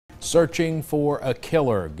Searching for a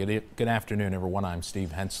killer. Good afternoon, everyone. I'm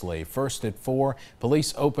Steve Hensley. First at 4,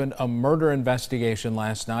 police opened a murder investigation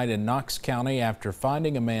last night in Knox County after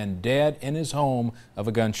finding a man dead in his home of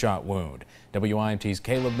a gunshot wound. WIMT's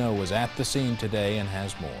Caleb Noe was at the scene today and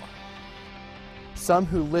has more. Some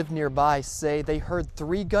who live nearby say they heard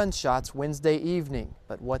 3 gunshots Wednesday evening,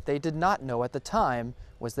 but what they did not know at the time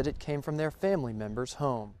was that it came from their family member's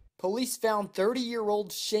home. Police found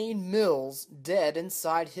 30-year-old Shane Mills dead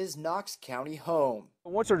inside his Knox County home.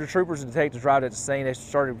 Once the troopers and detectives arrived at the scene, they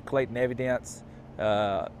started collecting evidence,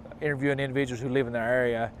 interviewing individuals who live in their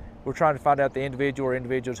area. We're trying to find out the individual or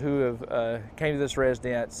individuals who have came to this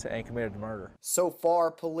residence and committed the murder. So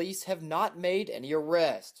far, police have not made any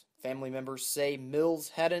arrests. Family members say Mills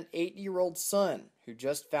had an 8-year-old son who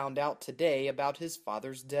just found out today about his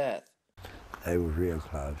father's death. They were real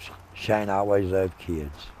close. Shane always loved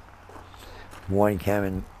kids. One came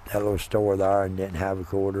in that little store there and didn't have a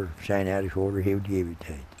quarter. Shane had a quarter, he would give it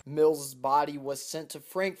to him. Mills' body was sent to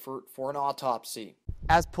Frankfurt for an autopsy.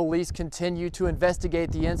 As police continue to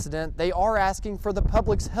investigate the incident, they are asking for the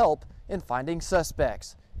public's help in finding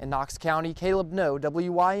suspects. In Knox County, Caleb Noe,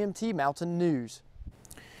 WIMT Mountain News.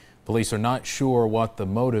 Police are not sure what the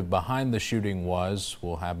motive behind the shooting was.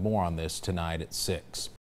 We'll have more on this tonight at 6.